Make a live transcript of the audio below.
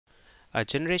A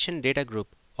generation data group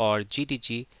or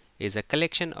GDG is a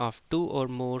collection of two or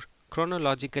more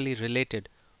chronologically related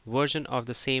versions of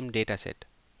the same dataset.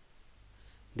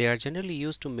 They are generally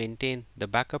used to maintain the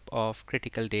backup of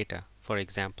critical data, for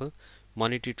example,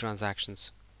 monetary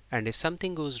transactions. And if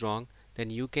something goes wrong, then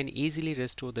you can easily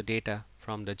restore the data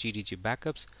from the GDG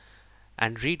backups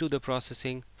and redo the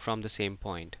processing from the same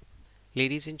point.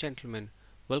 Ladies and gentlemen,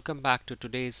 welcome back to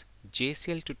today's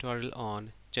JCL tutorial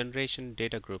on Generation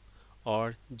Data Group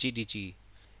or GDG.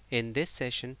 In this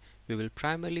session, we will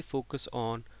primarily focus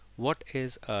on what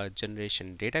is a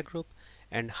generation data group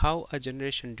and how a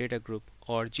generation data group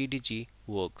or GDG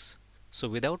works. So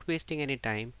without wasting any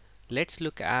time, let's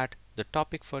look at the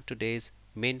topic for today's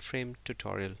mainframe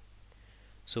tutorial.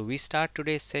 So we start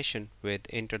today's session with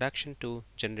introduction to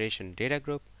generation data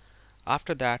group.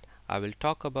 After that, I will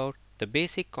talk about the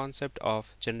basic concept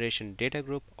of generation data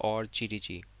group or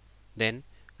GDG. Then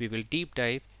we will deep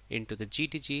dive into the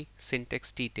GDG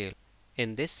syntax detail.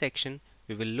 In this section,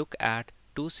 we will look at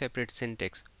two separate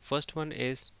syntax. First one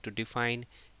is to define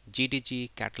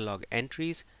GDG catalog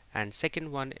entries and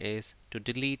second one is to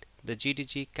delete the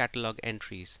GDG catalog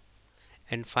entries.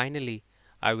 And finally,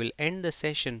 I will end the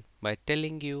session by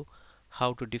telling you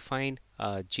how to define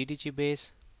a GDG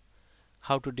base,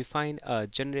 how to define a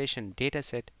generation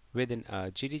dataset within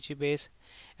a GDG base,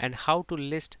 and how to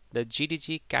list the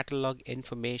GDG catalog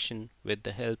information with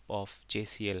the help of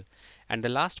JCL. And the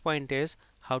last point is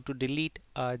how to delete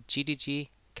a GDG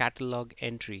catalog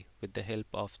entry with the help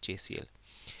of JCL.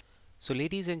 So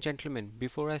ladies and gentlemen,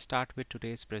 before I start with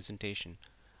today's presentation,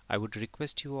 I would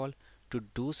request you all to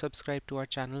do subscribe to our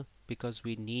channel because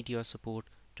we need your support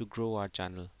to grow our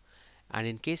channel. And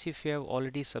in case if you have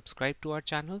already subscribed to our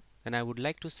channel, then I would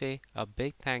like to say a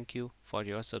big thank you for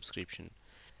your subscription.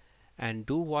 And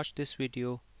do watch this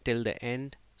video till the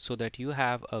end so that you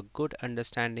have a good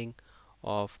understanding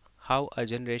of how a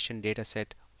generation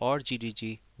dataset or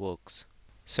GDG works.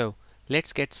 So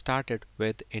let's get started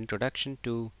with introduction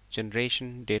to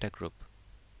generation data group.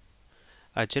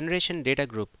 A generation data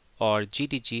group or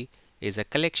GDG is a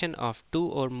collection of two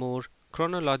or more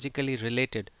chronologically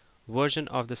related versions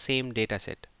of the same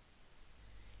dataset.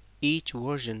 Each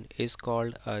version is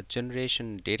called a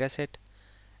generation dataset,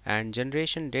 and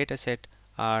generation dataset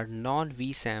are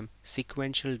non-VSAM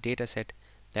sequential dataset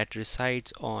that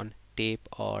resides on tape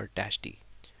or -D.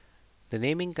 The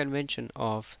naming convention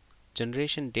of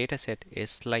generation dataset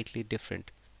is slightly different.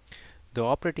 The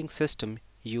operating system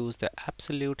uses the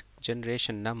absolute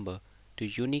generation number to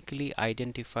uniquely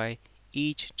identify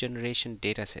each generation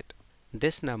dataset.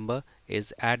 This number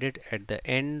is added at the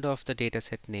end of the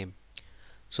dataset name.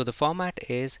 So the format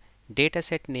is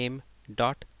dataset name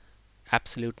dot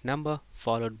absolute number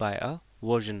followed by a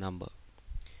version number.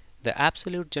 The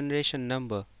absolute generation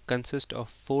number consists of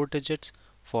 4 digits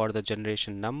for the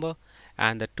generation number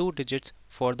and the 2 digits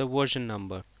for the version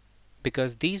number.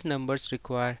 Because these numbers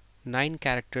require 9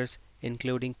 characters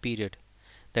including period,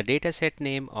 the dataset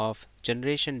name of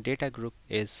generation data group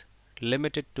is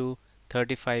limited to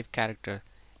 35 characters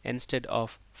instead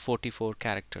of 44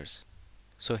 characters.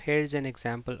 So here's an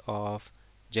example of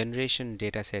generation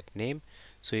dataset name.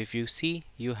 So if you see,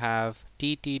 you have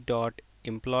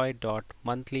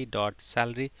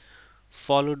tt.employee.monthly.salary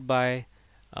followed by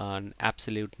an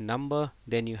absolute number,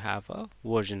 then you have a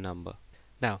version number.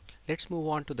 Now let's move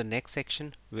on to the next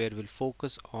section where we'll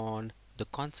focus on the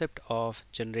concept of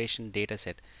generation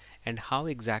dataset and how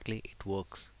exactly it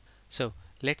works. So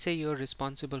let's say you're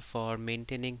responsible for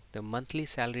maintaining the monthly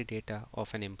salary data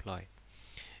of an employee,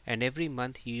 and every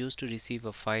month you used to receive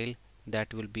a file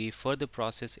that will be further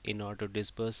processed in order to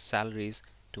disburse salaries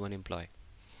to an employee.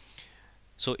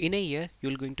 So in a year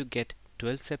you're going to get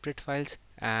 12 separate files,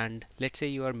 and let's say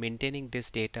you are maintaining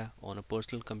this data on a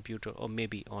personal computer or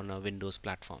maybe on a Windows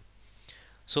platform.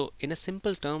 So in a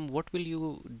simple term, what will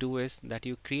you do is that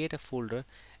you create a folder,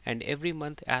 and every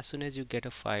month as soon as you get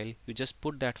a file, you just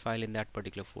put that file in that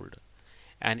particular folder.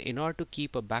 And in order to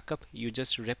keep a backup, you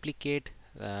just replicate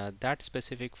that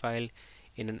specific file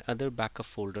in another backup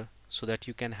folder so that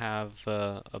you can have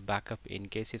a backup in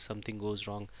case if something goes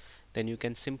wrong, then you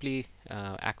can simply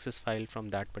access file from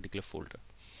that particular folder.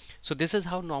 So this is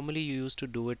how normally you used to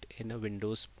do it in a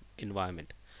Windows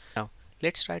environment. Now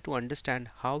let's try to understand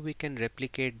how we can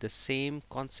replicate the same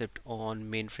concept on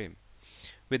mainframe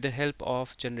with the help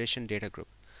of generation data group.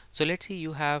 So let's see,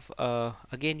 you have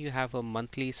again you have a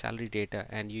monthly salary data,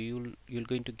 and you're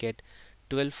going to get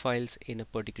 12 files in a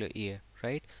particular year,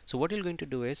 right? So what you're going to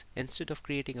do is, instead of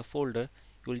creating a folder,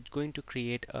 you're going to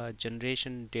create a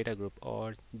generation data group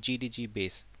or GDG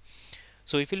base.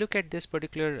 So if you look at this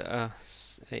particular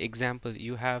example,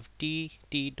 you have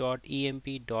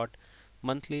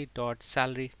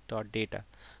tt.emp.monthly.salary.data.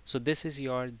 So this is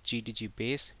your GDG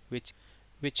base, which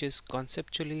is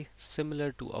conceptually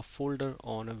similar to a folder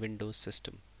on a Windows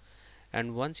system.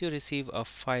 And once you receive a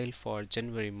file for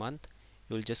January month,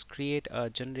 you'll just create a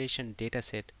generation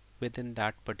dataset within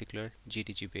that particular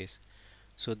GDG base.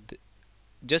 So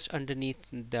just underneath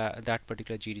that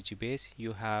particular GDG base,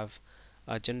 you have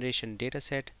a generation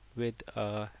dataset with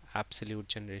a absolute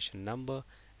generation number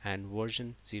and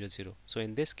version 00. So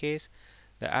in this case,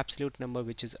 the absolute number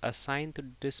which is assigned to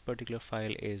this particular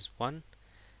file is 1,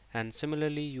 and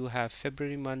similarly you have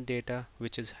February month data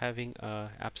which is having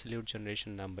a absolute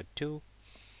generation number 2.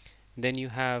 Then you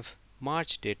have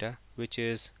March data which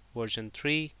is version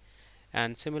 3,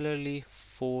 and similarly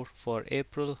 4 for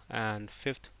April and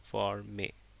 5th for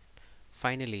May.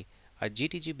 Finally, a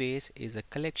GDG base is a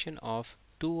collection of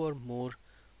 2 or more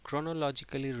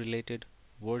chronologically related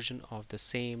versions of the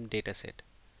same dataset.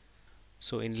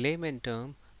 So in layman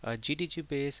term, a GDG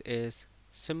base is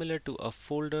similar to a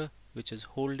folder which is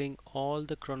holding all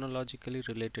the chronologically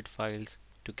related files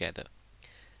together.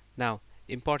 Now,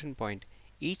 important point,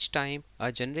 each time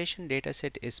a generation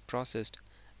dataset is processed,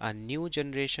 a new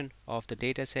generation of the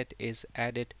dataset is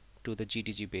added to the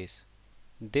GDG base.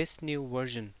 This new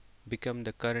version become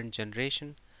the current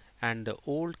generation, and the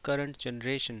old current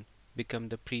generation become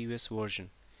the previous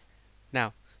version.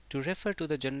 Now, to refer to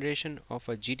the generation of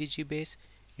a GDG base,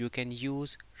 you can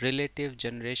use relative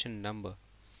generation number.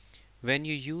 When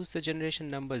you use the generation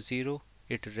number 0,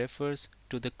 it refers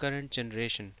to the current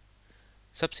generation.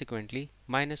 Subsequently,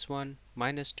 -1,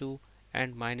 -2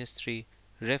 and -3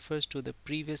 refers to the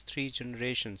previous 3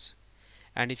 generations.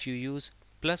 And if you use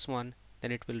 +1,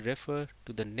 then it will refer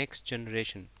to the next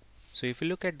generation. So if you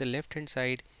look at the left hand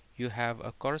side, you have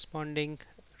a corresponding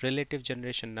relative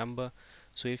generation number.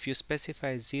 So if you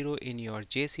specify 0 in your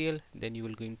JCL, then you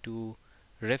will going to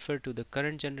refer to the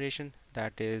current generation,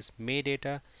 that is May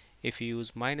data. If you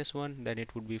use -1, then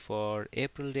it would be for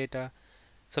April data.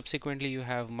 Subsequently you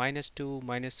have -2,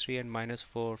 -3 and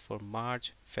 -4 for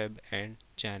March, Feb and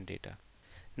Jan data.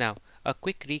 Now, a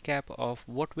quick recap of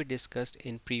what we discussed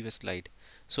in previous slide.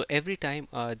 So every time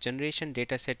a generation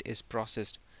dataset is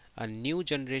processed, a new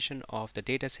generation of the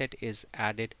dataset is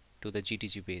added to the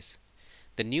GDG base.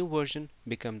 The new version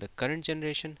become the current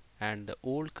generation, and the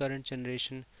old current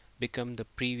generation become the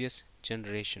previous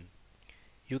generation.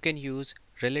 You can use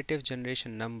relative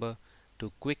generation number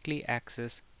to quickly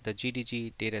access the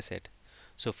GDG dataset.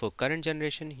 So for current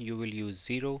generation you will use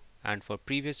 0, and for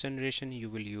previous generation you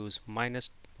will use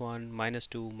 -1,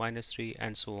 -2, -3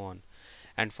 and so on.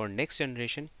 And for next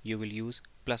generation you will use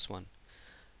 +1.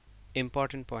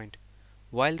 Important point,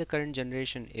 while the current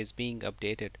generation is being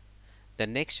updated, the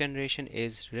next generation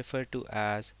is referred to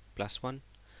as +1,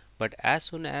 but as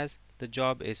soon as the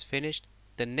job is finished,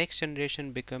 the next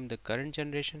generation become the current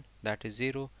generation, that is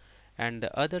 0, and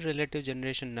the other relative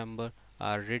generation number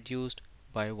are reduced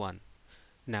by 1.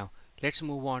 Now let's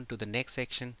move on to the next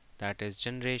section, that is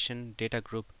generation data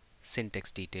group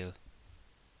syntax detail.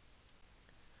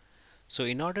 So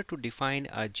in order to define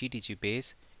a GDG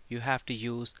base, you have to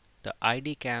use the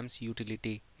IDCAMS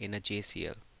utility in a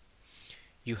JCL.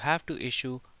 You have to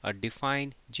issue a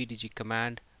define GDG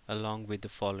command along with the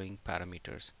following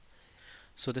parameters.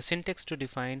 So the syntax to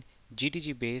define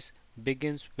GDG base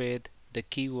begins with the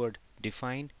keyword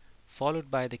define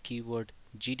followed by the keyword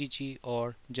GDG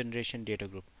or generation data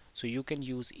group. So you can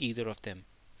use either of them.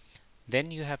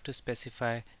 Then you have to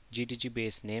specify GDG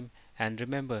base name, and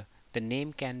remember the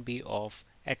name can be of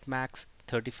at max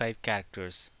 35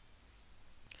 characters.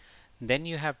 Then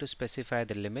you have to specify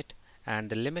the limit, and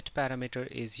the limit parameter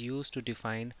is used to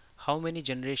define how many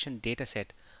generation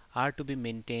dataset are to be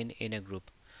maintained in a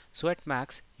group. So at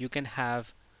max you can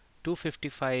have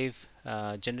 255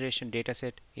 generation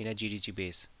dataset in a GDG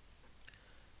base.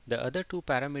 The other two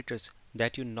parameters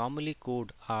that you normally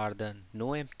code are the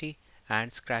noEmpty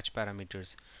and scratch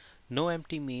parameters.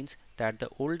 NoEmpty means that the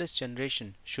oldest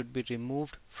generation should be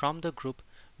removed from the group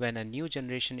when a new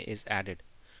generation is added,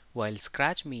 while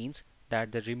scratch means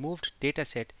that the removed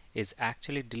dataset is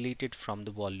actually deleted from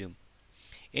the volume.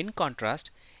 In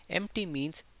contrast, empty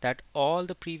means that all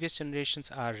the previous generations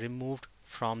are removed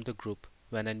from the group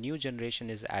when a new generation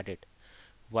is added,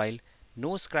 while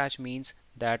no scratch means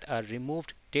that a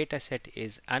removed dataset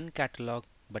is uncatalogued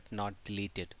but not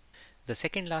deleted. The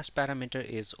second last parameter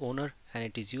is owner, and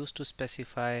it is used to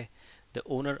specify the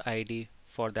owner ID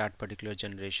for that particular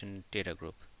generation data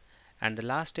group. And the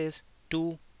last is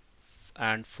to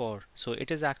and for. So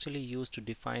it is actually used to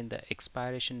define the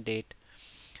expiration date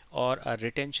or a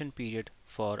retention period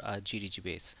for a GDG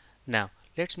base. Now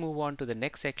let's move on to the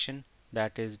next section,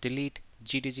 that is delete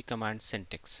GDG command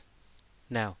syntax.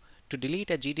 Now to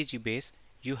delete a GDG base,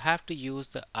 you have to use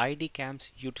the IDCAMS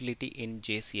utility in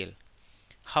JCL.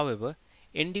 However,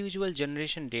 individual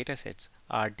generation datasets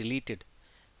are deleted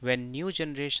when new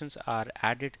generations are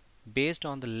added based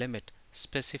on the limit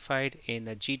specified in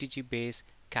the GDG base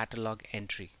catalog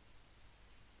entry.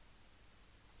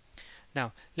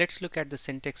 Now let's look at the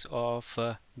syntax of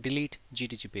delete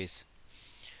GDG base.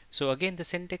 So again, the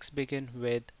syntax begins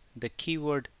with the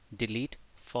keyword delete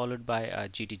followed by a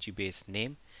GDG base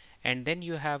name, and then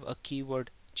you have a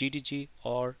keyword GDG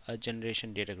or a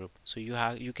generation data group. So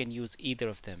you can use either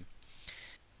of them.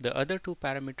 The other two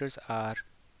parameters are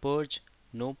purge,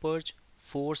 no purge,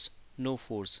 force, no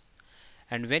force.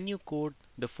 And when you code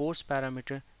the force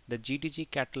parameter, the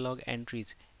GDG catalog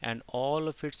entries and all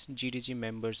of its GDG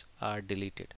members are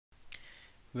deleted.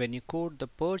 When you code the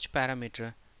purge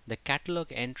parameter, the catalog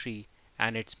entry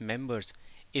and its members,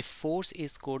 if force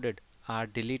is coded, are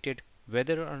deleted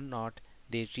whether or not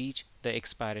they reach the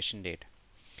expiration date.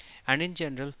 And in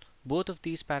general, both of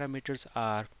these parameters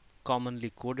are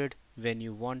commonly coded when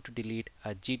you want to delete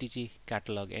a GDG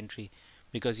catalog entry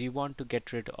because you want to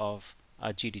get rid of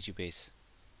a GDG base.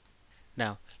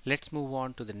 Now let's move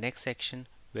on to the next section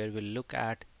where we'll look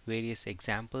at various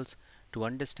examples to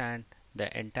understand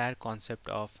the entire concept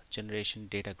of generation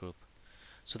data group.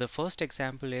 So the first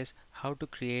example is how to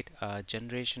create a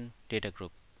generation data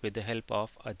group with the help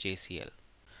of a JCL.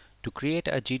 To create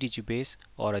a GDG base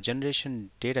or a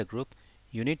generation data group,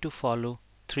 you need to follow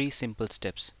three simple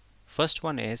steps. First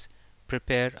one is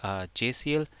prepare a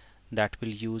JCL that will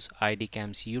use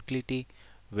IDCAMS utility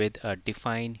with a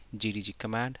define GDG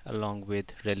command along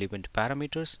with relevant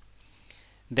parameters.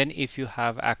 Then if you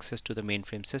have access to the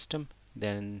mainframe system,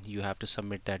 then you have to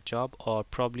submit that job, or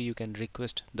probably you can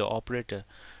request the operator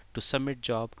to submit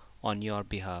job on your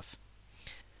behalf.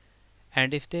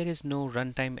 And if there is no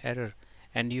runtime error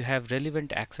and you have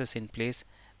relevant access in place,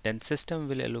 then system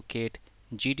will allocate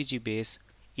GDG base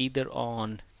either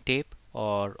on tape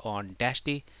or on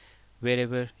 -d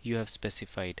wherever you have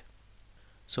specified.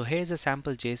 So here's a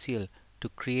sample JCL to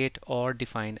create or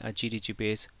define a GDG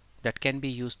base that can be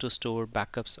used to store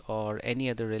backups or any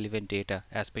other relevant data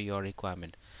as per your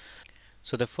requirement.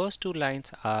 So the first two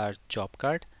lines are job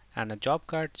card, and a job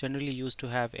card generally used to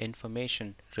have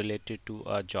information related to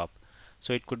a job.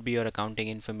 So it could be your accounting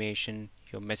information,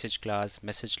 your message class,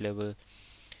 message level,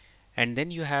 and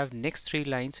then you have next three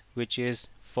lines which is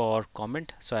for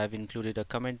comment. So I have included a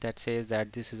comment that says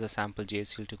that this is a sample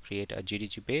JCL to create a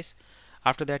GDG base.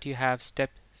 After that you have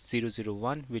step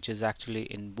 001, which is actually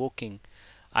invoking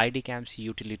IDCAMS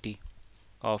utility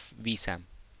of vsam.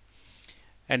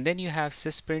 And then you have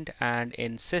sysprint, and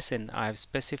in sysin I have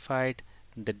specified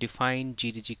the define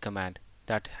GDG command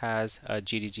that has a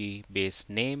GDG base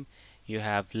name. You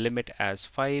have limit as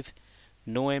 5,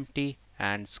 no empty,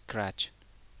 and scratch.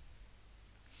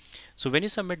 So when you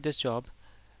submit this job,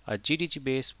 a GDG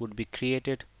base would be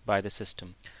created by the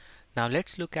system. Now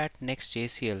let's look at next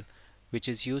JCL, which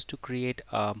is used to create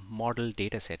a model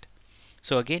dataset.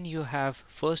 So again you have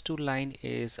first two line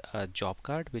is a job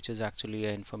card, which is actually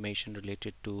information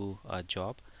related to a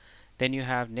job. Then you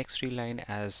have next three line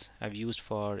as I've used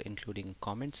for including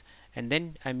comments, and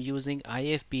then I'm using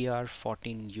IFBR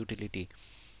 14 utility.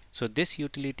 So this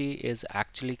utility is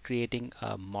actually creating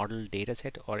a model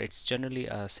dataset, or it's generally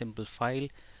a simple file.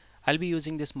 I'll be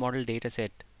using this model dataset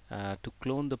to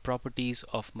clone the properties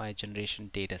of my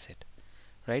generation dataset.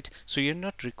 Right? So you're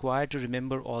not required to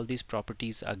remember all these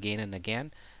properties again and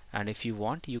again, and if you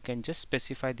want, you can just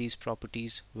specify these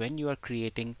properties when you are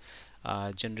creating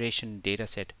a generation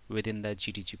dataset within the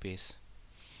GDG base.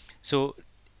 So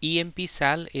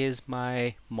emp-sal is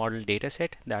my model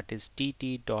dataset, that is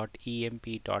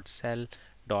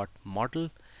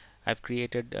tt.emp.sal.model. I've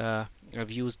created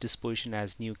I've used disposition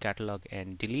as new catalog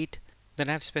and delete. Then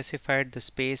I've specified the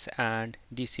space and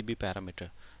DCB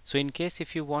parameter. So in case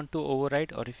if you want to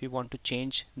override or if you want to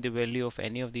change the value of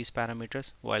any of these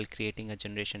parameters while creating a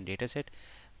generation dataset,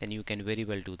 then you can very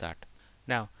well do that.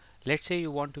 Now let's say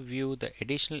you want to view the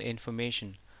additional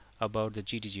information about the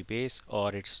GDG base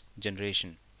or its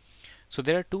generation. So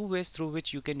there are two ways through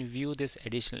which you can view this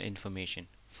additional information.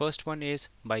 First one is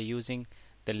by using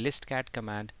the listcat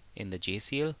command in the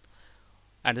JCL,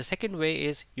 and the second way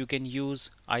is you can use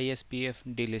ISPF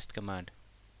delist command,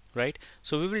 right?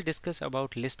 So we will discuss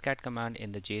about listcat command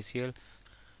in the JCL.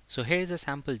 So here is a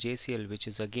sample JCL which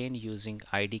is again using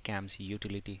IDCAMS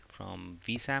utility from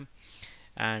vsam,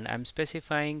 and I'm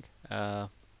specifying the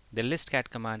listcat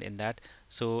command in that.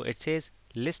 So it says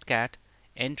listcat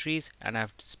entries, and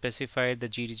I've specified the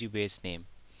GDG base name.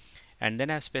 And then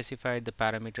I've specified the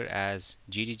parameter as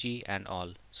GDG and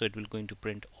all. So it will going to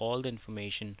print all the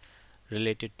information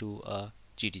related to a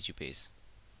GDG base.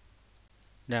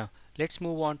 Now let's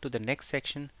move on to the next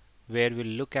section where we'll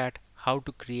look at how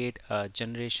to create a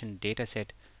generation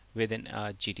dataset within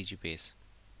a GDG base.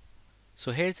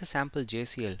 So here's a sample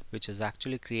JCL which is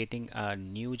actually creating a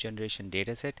new generation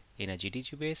dataset in a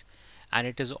GDG base, and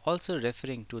it is also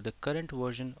referring to the current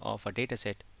version of a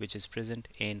dataset which is present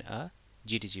in a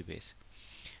GDG base.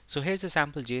 So here's a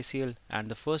sample JCL, and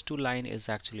the first two line is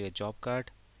actually a job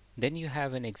card. Then you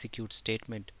have an execute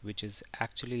statement which is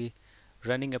actually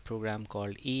running a program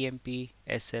called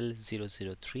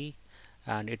EMP-SL003,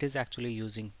 and it is actually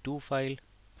using two files.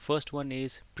 First one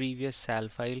is previous sal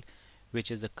file,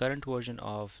 which is the current version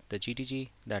of the GDG,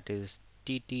 that is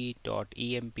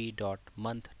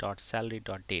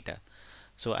tt.emp.month.salary.data.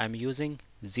 So I'm using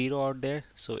 0 out there,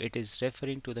 so it is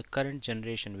referring to the current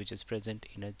generation which is present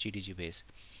in a GDG base.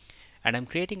 And I'm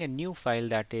creating a new file,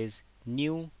 that is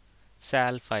new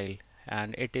sal file,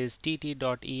 and it is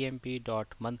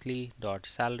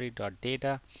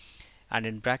tt.emp.monthly.salary.data, and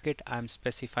in bracket I'm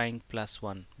specifying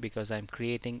 +1 because I'm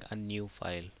creating a new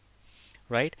file,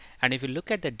 right? And if you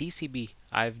look at the DCB,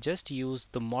 I've just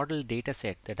used the model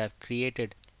dataset that I've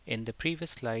created in the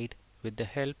previous slide with the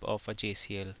help of a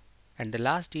JCL. And the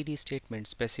last DD statement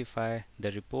specify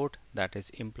the report, that is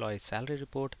employee salary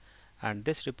report, and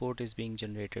this report is being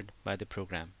generated by the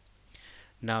program.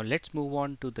 Now let's move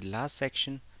on to the last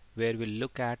section where we'll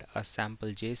look at a sample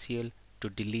JCL to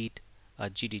delete a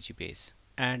GDG base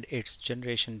and its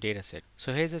generation dataset.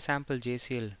 So here's a sample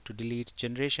JCL to delete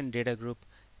generation data group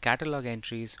catalog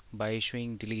entries by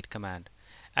issuing delete command,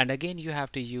 and again you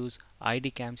have to use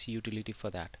IDCAMS utility for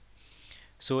that.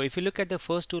 So if you look at the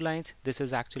first two lines, this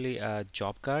is actually a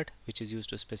job card which is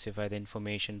used to specify the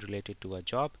information related to a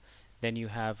job. Then you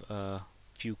have a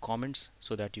few comments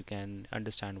so that you can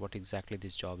understand what exactly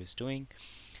this job is doing.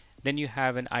 Then you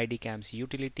have an IDCAMS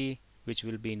utility which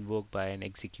will be invoked by an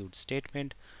execute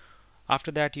statement.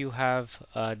 After that you have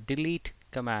a delete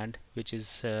command which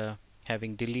is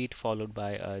having delete followed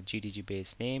by a GDG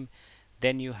base name.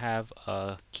 Then you have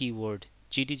a keyword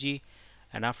GDG,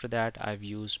 and after that I've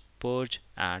used purge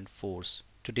and force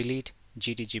to delete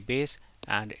GDG base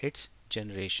and its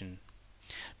generation.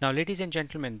 Now ladies and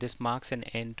gentlemen, this marks an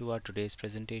end to our today's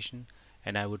presentation,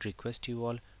 and I would request you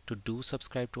all to do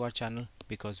subscribe to our channel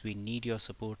because we need your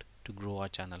support to grow our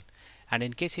channel. And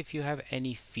in case if you have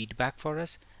any feedback for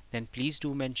us, then please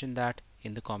do mention that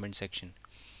in the comment section.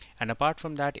 And apart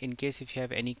from that, in case if you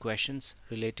have any questions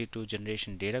related to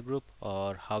generation data group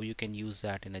or how you can use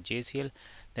that in a JCL,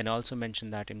 then also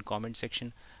mention that in comment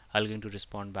section. I'm going to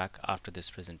respond back after this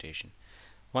presentation.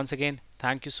 Once again,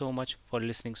 thank you so much for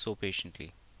listening so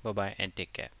patiently. Bye bye and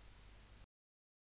take care.